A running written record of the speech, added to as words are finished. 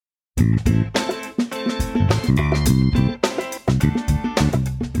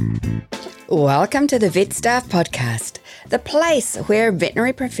Welcome to the Vet Staff Podcast, the place where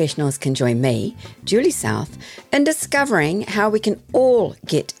veterinary professionals can join me, Julie South, in discovering how we can all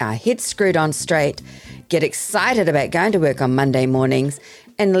get our heads screwed on straight, get excited about going to work on Monday mornings,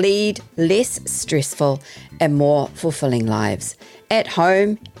 and lead less stressful and more fulfilling lives at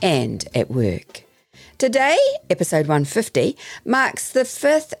home and at work. Today, episode 150, marks the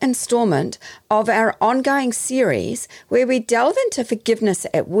fifth instalment of our ongoing series where we delve into forgiveness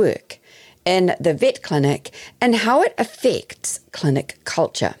at work in the vet clinic and how it affects clinic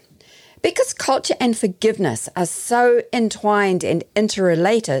culture. Because culture and forgiveness are so entwined and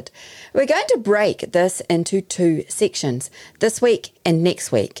interrelated, we're going to break this into two sections, this week and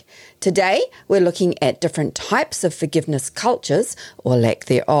next week. Today, we're looking at different types of forgiveness cultures, or lack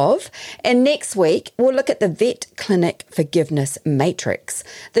thereof, and next week, we'll look at the vet clinic forgiveness matrix,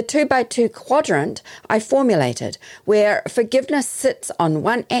 the 2x2 quadrant I formulated, where forgiveness sits on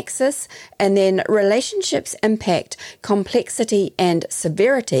one axis and then relationships impact complexity and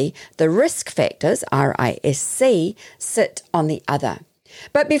severity, the risk factors, RISC, sit on the other.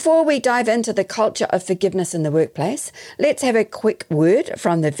 But before we dive into the culture of forgiveness in the workplace, let's have a quick word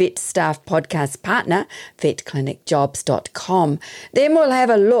from the Vet Staff Podcast partner, vetclinicjobs.com. Then we'll have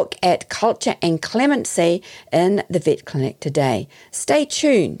a look at culture and clemency in the vet clinic today. Stay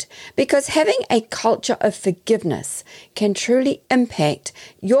tuned, because having a culture of forgiveness can truly impact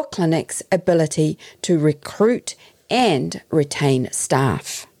your clinic's ability to recruit and retain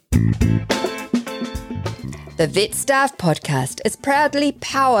staff. The Vet Staff Podcast is proudly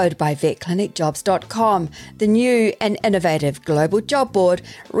powered by vetclinicjobs.com, the new and innovative global job board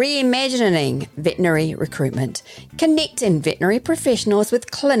reimagining veterinary recruitment, connecting veterinary professionals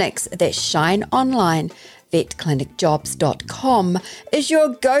with clinics that shine online. vetclinicjobs.com is your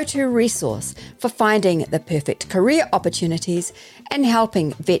go-to resource for finding the perfect career opportunities and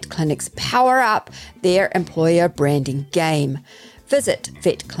helping vet clinics power up their employer branding game. Visit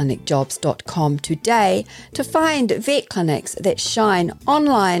vetclinicjobs.com today to find vet clinics that shine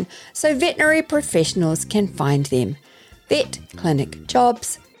online so veterinary professionals can find them.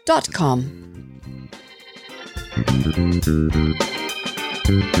 vetclinicjobs.com.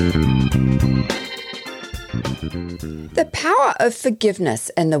 The power of forgiveness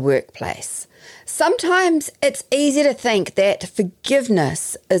in the workplace. Sometimes it's easy to think that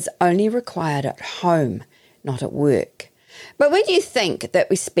forgiveness is only required at home, not at work. But when you think that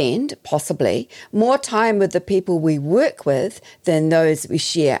we spend, possibly, more time with the people we work with than those we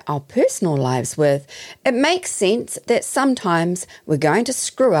share our personal lives with, it makes sense that sometimes we're going to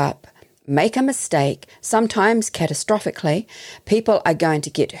screw up, make a mistake, sometimes catastrophically. People are going to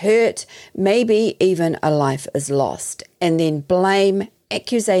get hurt, maybe even a life is lost, and then blame,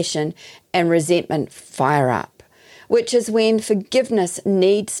 accusation, and resentment fire up, which is when forgiveness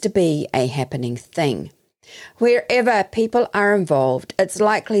needs to be a happening thing. Wherever people are involved, it's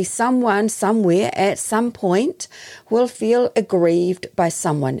likely someone somewhere at some point will feel aggrieved by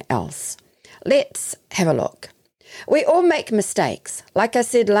someone else. Let's have a look. We all make mistakes. Like I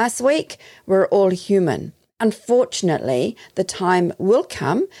said last week, we're all human. Unfortunately, the time will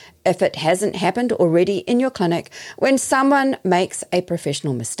come, if it hasn't happened already in your clinic, when someone makes a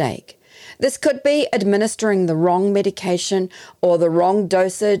professional mistake. This could be administering the wrong medication or the wrong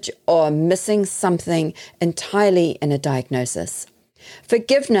dosage or missing something entirely in a diagnosis.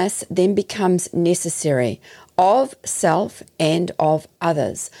 Forgiveness then becomes necessary of self and of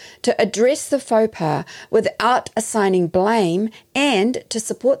others to address the faux pas without assigning blame and to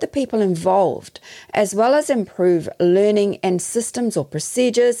support the people involved, as well as improve learning and systems or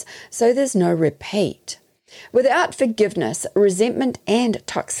procedures so there's no repeat. Without forgiveness, resentment and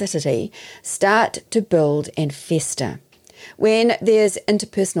toxicity start to build and fester. When there's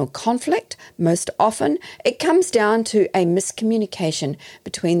interpersonal conflict, most often it comes down to a miscommunication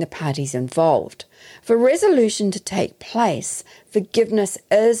between the parties involved. For resolution to take place, forgiveness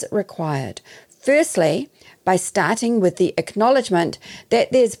is required. Firstly, by starting with the acknowledgement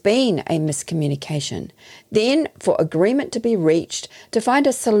that there's been a miscommunication. Then, for agreement to be reached to find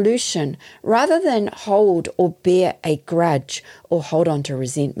a solution rather than hold or bear a grudge or hold on to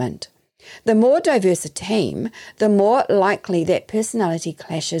resentment. The more diverse a team, the more likely that personality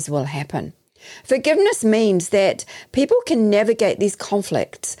clashes will happen. Forgiveness means that people can navigate these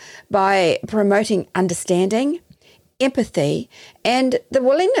conflicts by promoting understanding, empathy, and the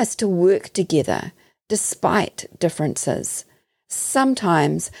willingness to work together despite differences.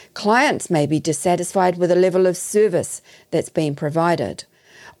 Sometimes clients may be dissatisfied with the level of service that's being provided,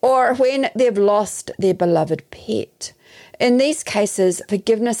 or when they've lost their beloved pet. In these cases,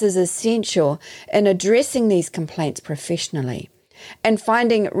 forgiveness is essential in addressing these complaints professionally and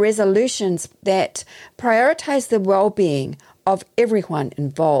finding resolutions that prioritize the well-being of everyone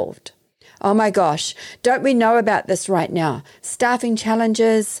involved. Oh my gosh, don't we know about this right now? Staffing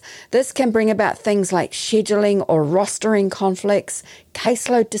challenges. This can bring about things like scheduling or rostering conflicts,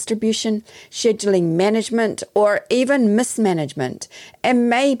 caseload distribution, scheduling management, or even mismanagement.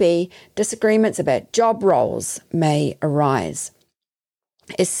 And maybe disagreements about job roles may arise,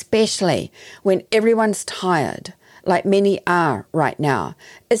 especially when everyone's tired, like many are right now,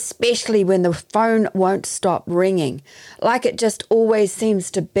 especially when the phone won't stop ringing, like it just always seems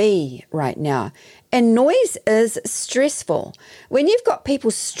to be right now. And noise is stressful. When you've got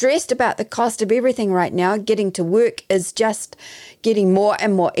people stressed about the cost of everything right now, getting to work is just getting more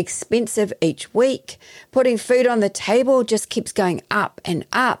and more expensive each week. Putting food on the table just keeps going up and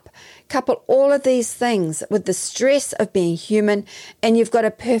up. Couple all of these things with the stress of being human, and you've got a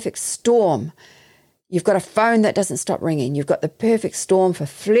perfect storm. You've got a phone that doesn't stop ringing. You've got the perfect storm for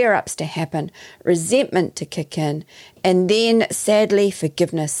flare-ups to happen, resentment to kick in, and then, sadly,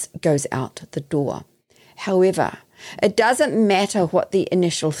 forgiveness goes out the door. However, it doesn't matter what the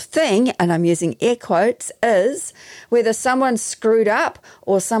initial thing, and I'm using air quotes, is, whether someone screwed up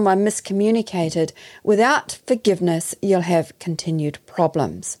or someone miscommunicated. Without forgiveness, you'll have continued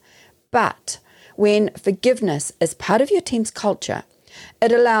problems. But when forgiveness is part of your team's culture,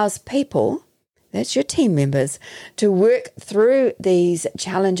 it allows people, that's your team members, to work through these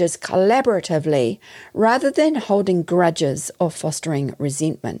challenges collaboratively rather than holding grudges or fostering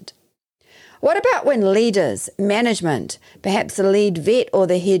resentment. What about when leaders, management, perhaps the lead vet or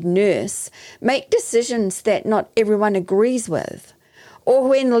the head nurse, make decisions that not everyone agrees with? Or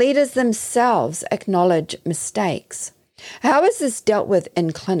when leaders themselves acknowledge mistakes? How is this dealt with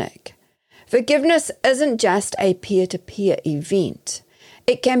in clinic? Forgiveness isn't just a peer-to-peer event.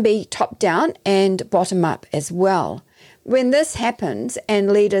 It can be top-down and bottom-up as well. When this happens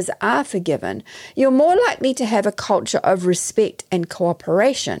and leaders are forgiven, you're more likely to have a culture of respect and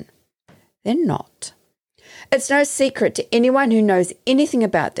cooperation than not. It's no secret to anyone who knows anything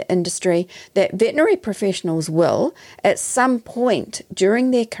about the industry that veterinary professionals will, at some point during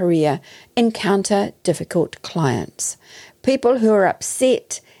their career, encounter difficult clients. People who are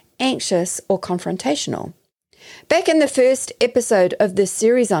upset, anxious, or confrontational. Back in the first episode of this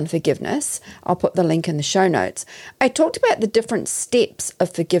series on forgiveness, I'll put the link in the show notes, I talked about the different steps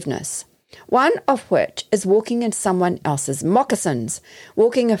of forgiveness. One of which is walking in someone else's moccasins,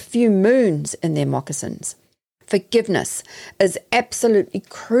 walking a few moons in their moccasins. Forgiveness is absolutely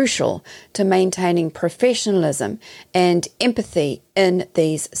crucial to maintaining professionalism and empathy in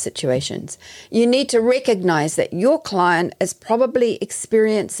these situations. You need to recognize that your client is probably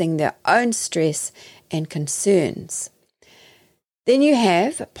experiencing their own stress and concerns. Then you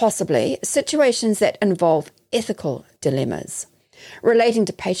have, possibly, situations that involve ethical dilemmas relating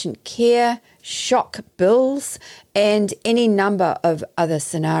to patient care, shock bills, and any number of other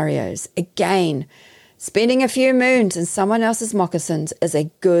scenarios. Again, spending a few moons in someone else's moccasins is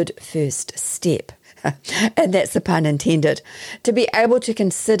a good first step. And that's the pun intended, to be able to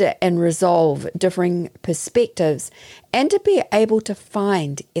consider and resolve differing perspectives and to be able to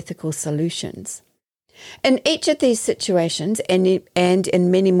find ethical solutions. In each of these situations, and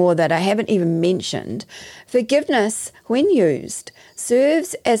in many more that I haven't even mentioned, forgiveness, when used,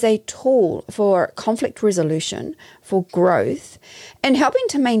 serves as a tool for conflict resolution, for growth, and helping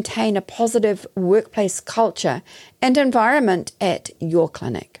to maintain a positive workplace culture and environment at your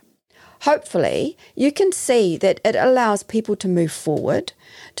clinic. Hopefully, you can see that it allows people to move forward,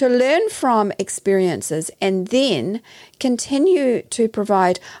 to learn from experiences, and then continue to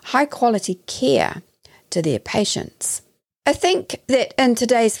provide high-quality care to their patients. I think that in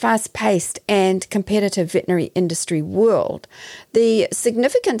today's fast-paced and competitive veterinary industry world, the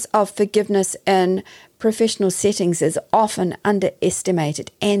significance of forgiveness in professional settings is often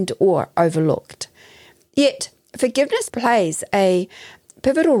underestimated and or overlooked. Yet, forgiveness plays a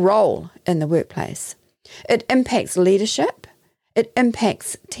pivotal role in the workplace. It impacts leadership, it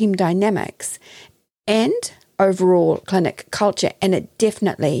impacts team dynamics, and overall clinic culture, and it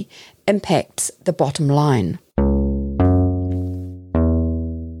definitely impacts the bottom line.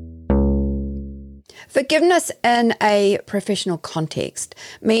 Forgiveness in a professional context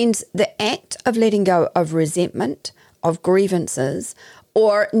means the act of letting go of resentment, of grievances,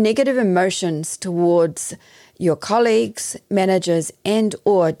 or negative emotions towards your colleagues, managers, and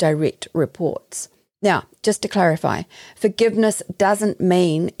or direct reports. Now, just to clarify, forgiveness doesn't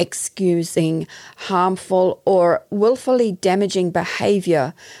mean excusing harmful or willfully damaging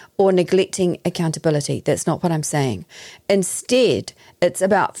behaviour or neglecting accountability. That's not what I'm saying. Instead, it's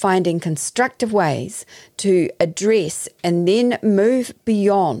about finding constructive ways to address and then move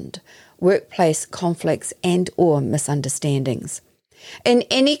beyond workplace conflicts and or misunderstandings. In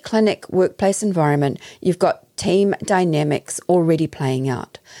any clinic workplace environment, you've got team dynamics already playing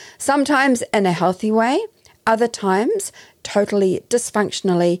out. Sometimes in a healthy way, other times totally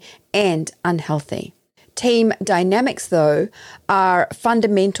dysfunctionally and unhealthy. Team dynamics, though, are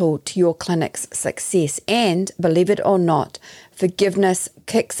fundamental to your clinic's success, and, believe it or not, forgiveness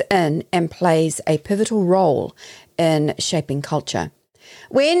kicks in and plays a pivotal role in shaping culture.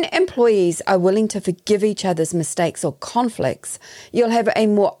 When employees are willing to forgive each other's mistakes or conflicts, you'll have a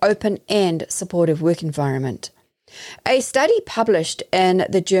more open and supportive work environment. A study published in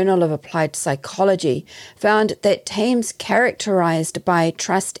the Journal of Applied Psychology found that teams characterized by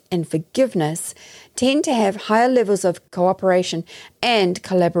trust and forgiveness tend to have higher levels of cooperation and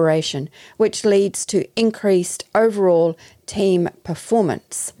collaboration, which leads to increased overall team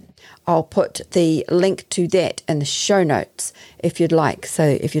performance. I'll put the link to that in the show notes if you'd like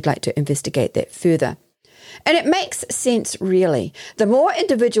to investigate that further. And it makes sense, really. The more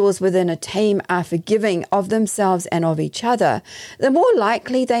individuals within a team are forgiving of themselves and of each other, the more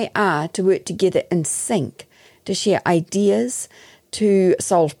likely they are to work together in sync, to share ideas, to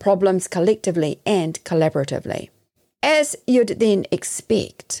solve problems collectively and collaboratively. As you'd then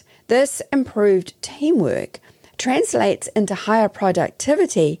expect, this improved teamwork translates into higher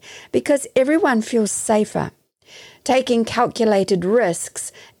productivity because everyone feels safer. Taking calculated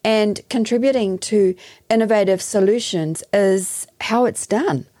risks and contributing to innovative solutions is how it's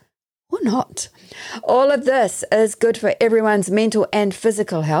done, or not. All of this is good for everyone's mental and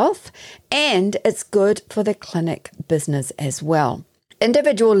physical health, and it's good for the clinic business as well.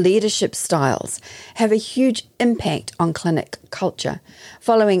 Individual leadership styles have a huge impact on clinic culture.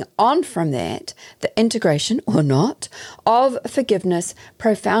 Following on from that, the integration, or not, of forgiveness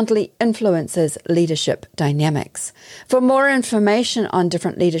profoundly influences leadership dynamics. For more information on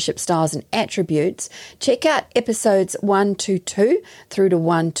different leadership styles and attributes, check out episodes 122 through to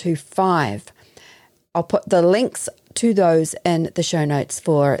 125. I'll put the links to those in the show notes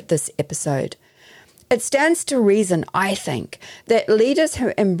for this episode. It stands to reason, I think, that leaders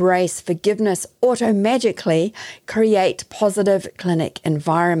who embrace forgiveness automatically create positive clinic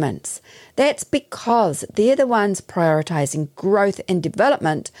environments. That's because they're the ones prioritizing growth and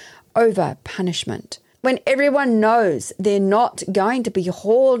development over punishment. When everyone knows they're not going to be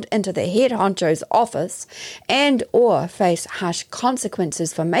hauled into the head honcho's office and or face harsh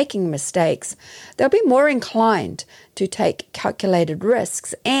consequences for making mistakes, they'll be more inclined to take calculated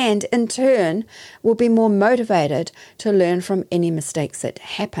risks and, in turn, will be more motivated to learn from any mistakes that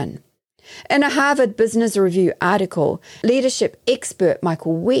happen. In a Harvard Business Review article, leadership expert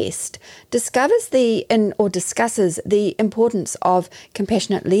Michael West discusses the importance of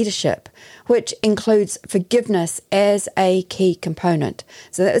compassionate leadership, which includes forgiveness as a key component.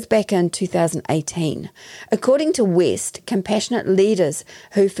 So that was back in 2018. According to West, compassionate leaders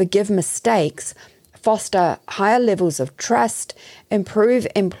who forgive mistakes foster higher levels of trust, improve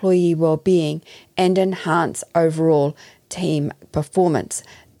employee well-being, and enhance overall team performance.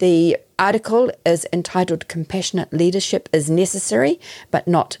 The article is entitled Compassionate Leadership is Necessary but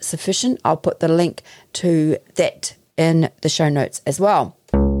Not Sufficient. I'll put the link to that in the show notes as well.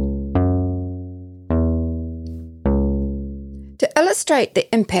 To illustrate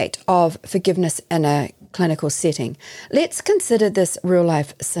the impact of forgiveness in a clinical setting, let's consider this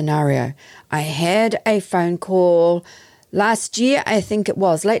real-life scenario. I had a phone call last year, I think it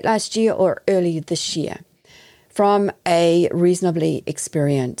was, late last year or early this year, from a reasonably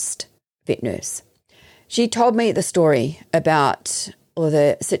experienced vet nurse. She told me the story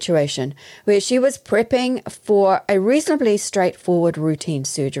the situation where she was prepping for a reasonably straightforward routine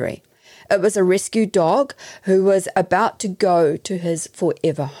surgery. It was a rescue dog who was about to go to his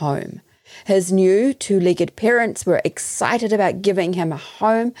forever home. His new two-legged parents were excited about giving him a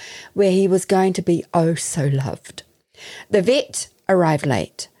home where he was going to be oh so loved. The vet arrived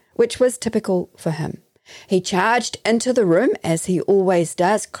late, which was typical for him. He charged into the room, as he always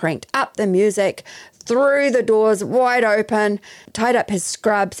does, cranked up the music, threw the doors wide open, tied up his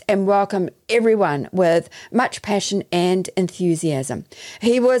scrubs, and welcomed everyone with much passion and enthusiasm.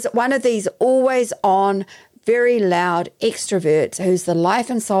 He was one of these always-on, very loud extroverts who's the life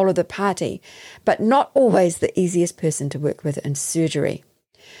and soul of the party, but not always the easiest person to work with in surgery.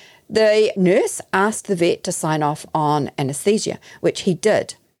 The nurse asked the vet to sign off on anesthesia, which he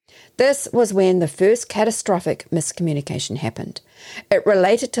did. This was when the first catastrophic miscommunication happened. It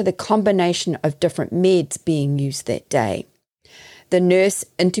related to the combination of different meds being used that day. The nurse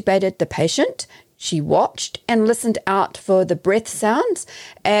intubated the patient. She watched and listened out for the breath sounds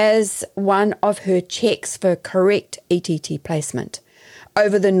as one of her checks for correct ETT placement.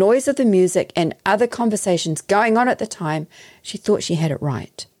 Over the noise of the music and other conversations going on at the time, she thought she had it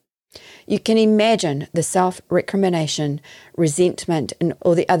right. You can imagine the self-recrimination, resentment, and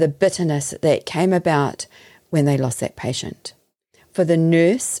all the other bitterness that came about when they lost that patient. For the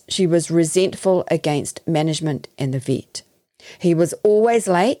nurse, she was resentful against management and the vet. He was always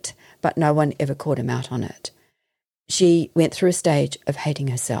late, but no one ever called him out on it. She went through a stage of hating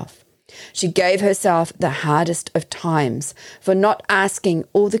herself. She gave herself the hardest of times for not asking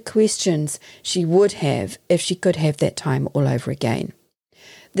all the questions she would have if she could have that time all over again.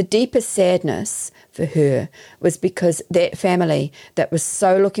 The deepest sadness for her was because that family that was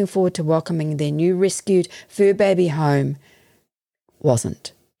so looking forward to welcoming their new rescued fur baby home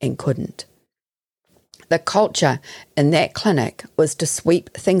wasn't and couldn't. The culture in that clinic was to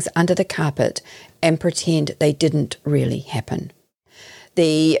sweep things under the carpet and pretend they didn't really happen.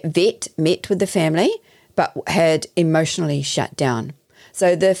 The vet met with the family but had emotionally shut down.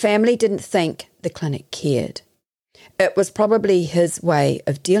 So the family didn't think the clinic cared. It was probably his way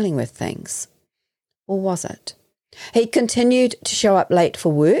of dealing with things. Or was it? He continued to show up late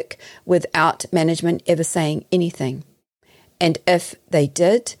for work without management ever saying anything. And if they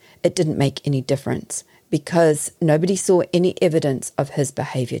did, it didn't make any difference, because nobody saw any evidence of his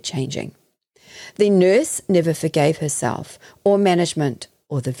behaviour changing. The nurse never forgave herself, or management,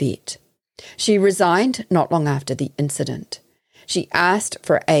 or the vet. She resigned not long after the incident. She asked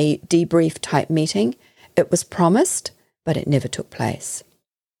for a debrief-type meeting. It was promised, but it never took place.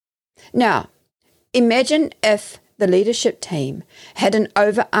 Now, imagine if the leadership team had an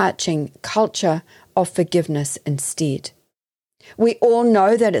overarching culture of forgiveness instead. We all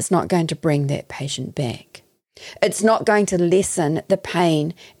know that it's not going to bring that patient back. It's not going to lessen the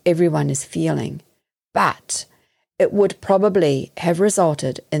pain everyone is feeling, but it would probably have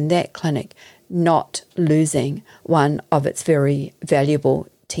resulted in that clinic not losing one of its very valuable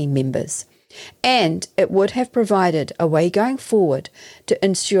team members. And it would have provided a way going forward to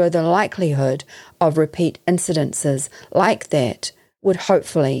ensure the likelihood of repeat incidences like that would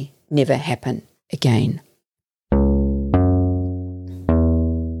hopefully never happen again.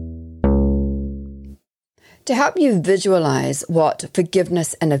 To help you visualize what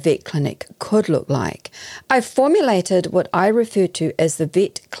forgiveness in a vet clinic could look like, I've formulated what I refer to as the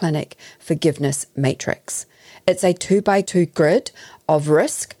Vet Clinic Forgiveness Matrix. It's a 2x2 grid of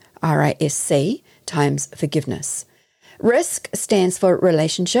risk, RISC, times forgiveness. Risk stands for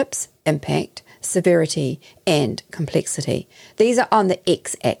relationships, impact, severity, and complexity. These are on the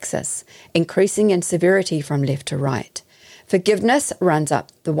x-axis, increasing in severity from left to right. Forgiveness runs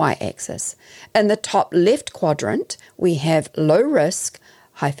up the y-axis. In the top left quadrant, we have low risk,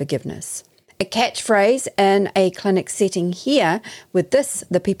 high forgiveness. A catchphrase in a clinic setting here with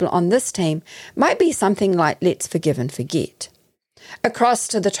the people on this team might be something like, let's forgive and forget. Across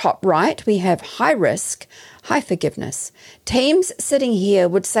to the top right, we have high risk, high forgiveness. Teams sitting here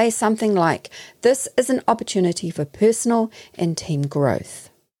would say something like, this is an opportunity for personal and team growth.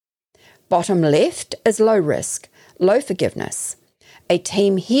 Bottom left is low risk, low forgiveness. A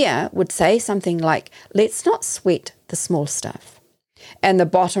team here would say something like, let's not sweat the small stuff. And the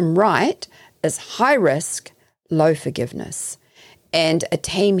bottom right is high risk, low forgiveness. And a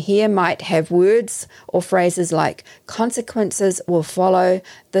team here might have words or phrases like, consequences will follow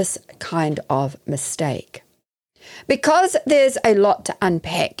this kind of mistake. Because there's a lot to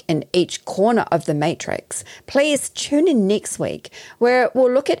unpack in each corner of the matrix, please tune in next week where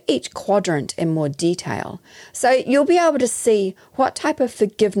we'll look at each quadrant in more detail. So you'll be able to see what type of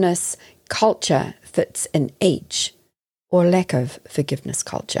forgiveness culture fits in each, or lack of forgiveness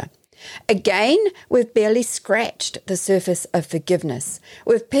culture. Again, we've barely scratched the surface of forgiveness.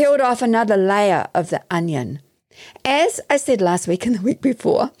 We've peeled off another layer of the onion. As I said last week and the week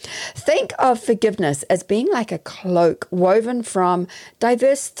before, think of forgiveness as being like a cloak woven from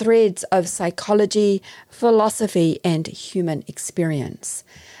diverse threads of psychology, philosophy, and human experience.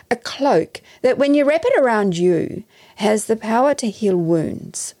 A cloak that when you wrap it around you has the power to heal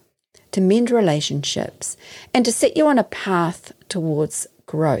wounds, to mend relationships, and to set you on a path towards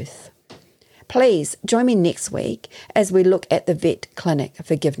growth. Please join me next week as we look at the Vet Clinic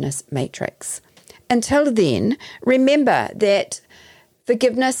Forgiveness Matrix. Until then, remember that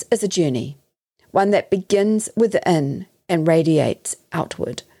forgiveness is a journey, one that begins within and radiates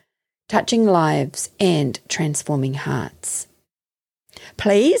outward, touching lives and transforming hearts.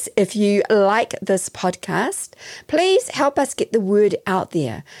 Please, if you like this podcast, please help us get the word out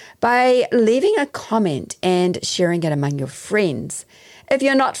there by leaving a comment and sharing it among your friends. If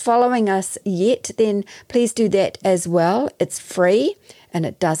you're not following us yet, then please do that as well. It's free and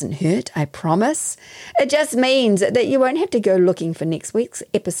it doesn't hurt, I promise. It just means that you won't have to go looking for next week's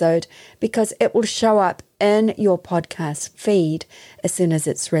episode because it will show up in your podcast feed as soon as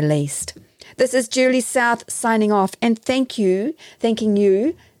it's released. This is Julie South signing off, and thank you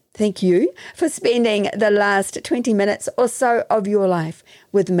for spending the last 20 minutes or so of your life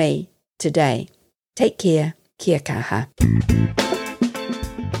with me today. Take care. Kia kaha.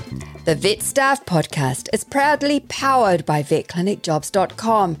 The Vet Staff Podcast is proudly powered by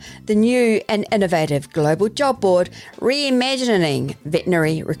VetClinicJobs.com, the new and innovative global job board reimagining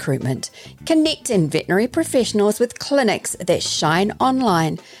veterinary recruitment, connecting veterinary professionals with clinics that shine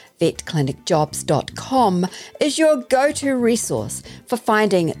online. VetClinicJobs.com is your go-to resource for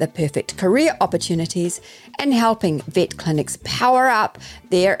finding the perfect career opportunities and helping vet clinics power up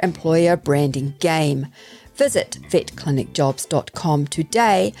their employer branding game. Visit VetClinicJobs.com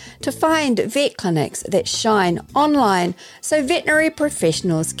today to find vet clinics that shine online so veterinary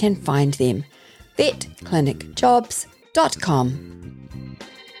professionals can find them.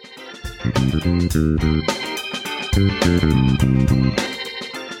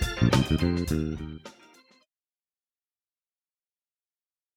 VetClinicJobs.com.